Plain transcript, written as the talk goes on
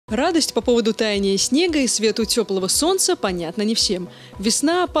Радость по поводу таяния снега и свету теплого солнца понятна не всем.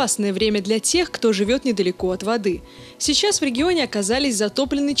 Весна – опасное время для тех, кто живет недалеко от воды. Сейчас в регионе оказались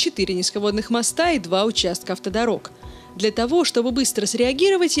затоплены 4 низководных моста и 2 участка автодорог. Для того, чтобы быстро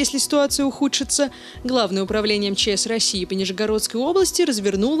среагировать, если ситуация ухудшится, Главное управление МЧС России по Нижегородской области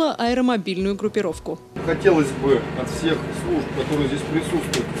развернуло аэромобильную группировку. Хотелось бы от всех служб, которые здесь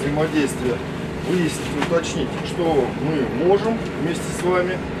присутствуют, взаимодействия, выяснить, уточнить, что мы можем вместе с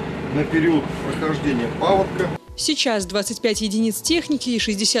вами на период прохождения паводка. Сейчас 25 единиц техники и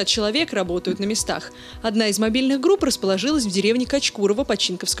 60 человек работают на местах. Одна из мобильных групп расположилась в деревне Качкурово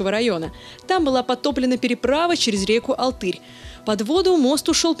Починковского района. Там была подтоплена переправа через реку Алтырь. Под воду мост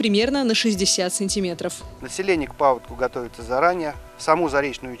ушел примерно на 60 сантиметров. Население к паводку готовится заранее. Саму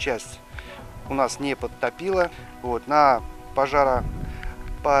заречную часть у нас не подтопило. На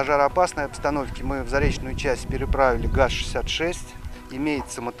пожароопасной обстановке мы в заречную часть переправили ГАЗ-66.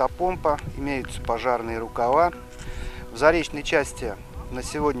 Имеется мотопомпа, имеются пожарные рукава. В заречной части на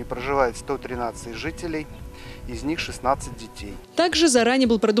сегодня проживает 113 жителей, из них 16 детей. Также заранее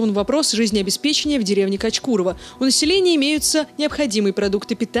был продуман вопрос жизнеобеспечения в деревне Качкурово. У населения имеются необходимые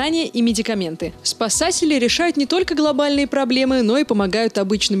продукты питания и медикаменты. Спасатели решают не только глобальные проблемы, но и помогают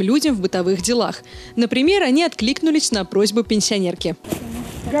обычным людям в бытовых делах. Например, они откликнулись на просьбу пенсионерки.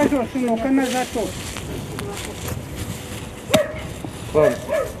 Газон, сынок, она готова. Ладно.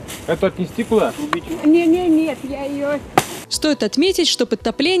 Это отнести куда? Нет, я ее... Стоит отметить, что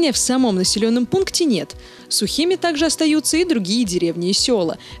подтопления в самом населенном пункте нет. Сухими также остаются и другие деревни и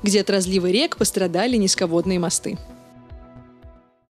села, где от разлива рек пострадали низководные мосты.